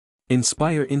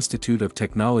Inspire Institute of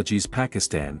Technologies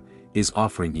Pakistan is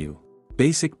offering you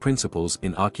Basic Principles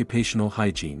in Occupational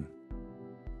Hygiene.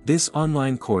 This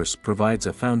online course provides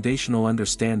a foundational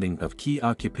understanding of key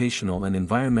occupational and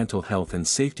environmental health and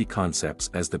safety concepts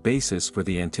as the basis for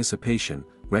the anticipation,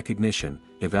 recognition,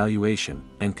 evaluation,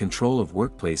 and control of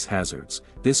workplace hazards.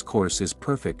 This course is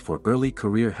perfect for early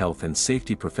career health and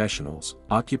safety professionals,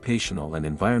 occupational and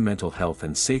environmental health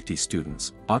and safety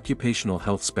students, occupational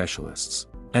health specialists,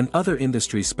 and other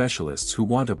industry specialists who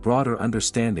want a broader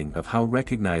understanding of how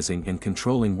recognizing and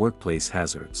controlling workplace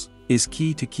hazards is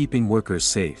key to keeping workers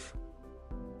safe.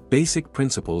 Basic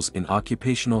Principles in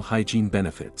Occupational Hygiene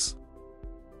Benefits.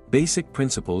 Basic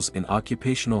Principles in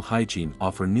Occupational Hygiene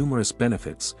offer numerous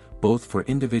benefits, both for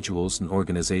individuals and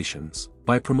organizations.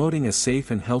 By promoting a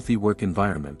safe and healthy work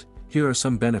environment, here are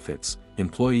some benefits: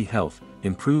 employee health,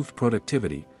 improved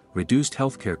productivity, reduced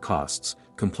healthcare costs,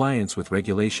 compliance with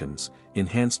regulations,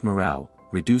 enhanced morale,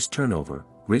 reduced turnover,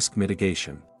 risk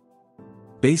mitigation.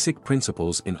 Basic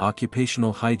Principles in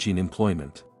Occupational Hygiene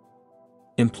Employment.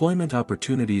 Employment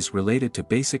opportunities related to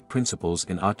basic principles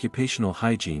in occupational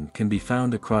hygiene can be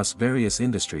found across various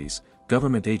industries,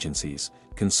 government agencies,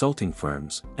 consulting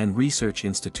firms, and research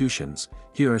institutions.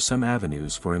 Here are some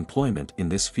avenues for employment in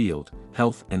this field: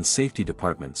 health and safety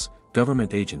departments,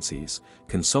 government agencies,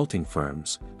 consulting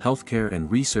firms, healthcare and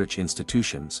research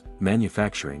institutions,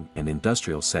 manufacturing and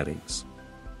industrial settings.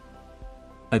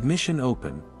 Admission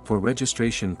open. For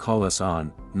registration, call us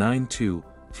on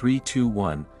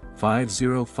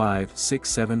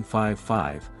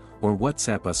 92-321-505-6755 or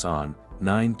WhatsApp us on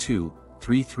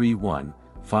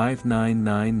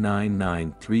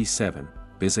 92-331-5999937.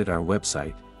 Visit our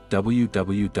website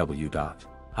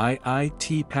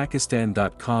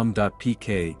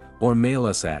www.iitpakistan.com.pk or mail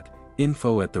us at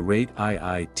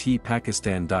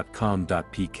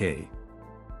info@iitpakistan.com.pk.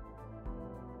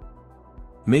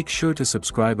 Make sure to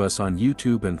subscribe us on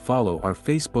YouTube and follow our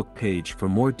Facebook page for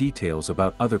more details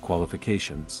about other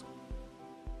qualifications.